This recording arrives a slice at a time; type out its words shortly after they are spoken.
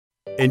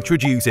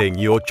Introducing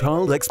your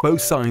Child Expo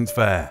Science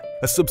Fair,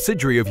 a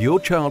subsidiary of your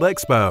Child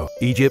Expo,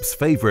 Egypt's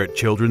favorite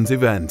children's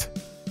event.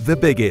 The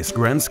biggest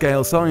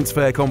grand-scale science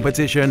fair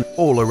competition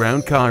all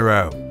around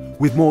Cairo,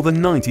 with more than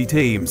 90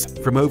 teams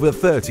from over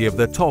 30 of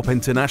the top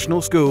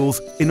international schools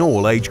in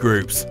all age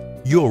groups.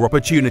 Your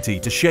opportunity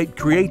to shape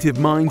creative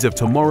minds of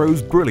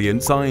tomorrow's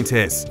brilliant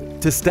scientists,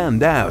 to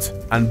stand out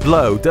and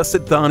blow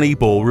Dusit Thani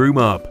ballroom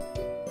up.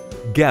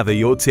 Gather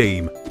your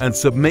team and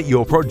submit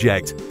your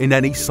project in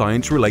any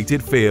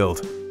science-related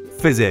field: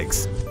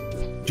 physics,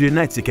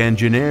 genetic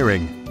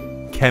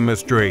engineering,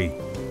 chemistry,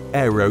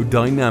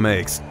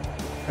 aerodynamics,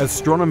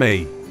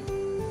 astronomy,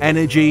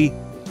 energy,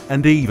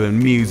 and even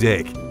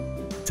music,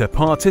 to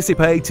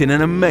participate in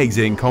an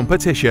amazing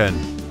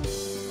competition.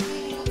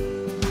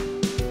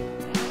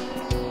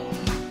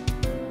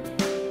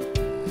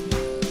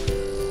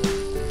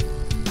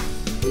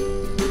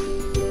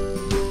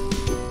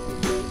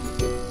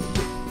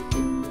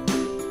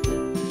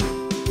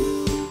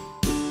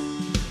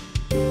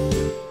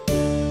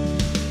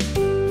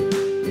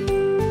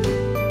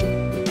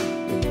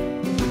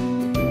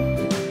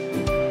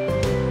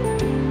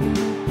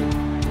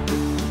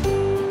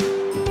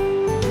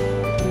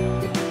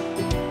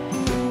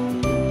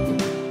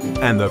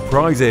 And the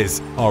prizes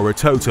are a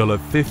total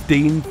of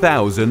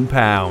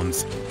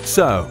 £15,000.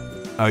 So,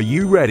 are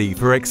you ready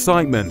for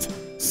excitement,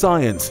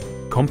 science,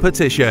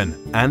 competition,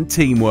 and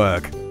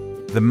teamwork?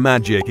 The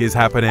magic is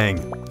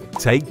happening.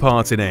 Take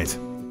part in it.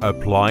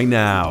 Apply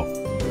now.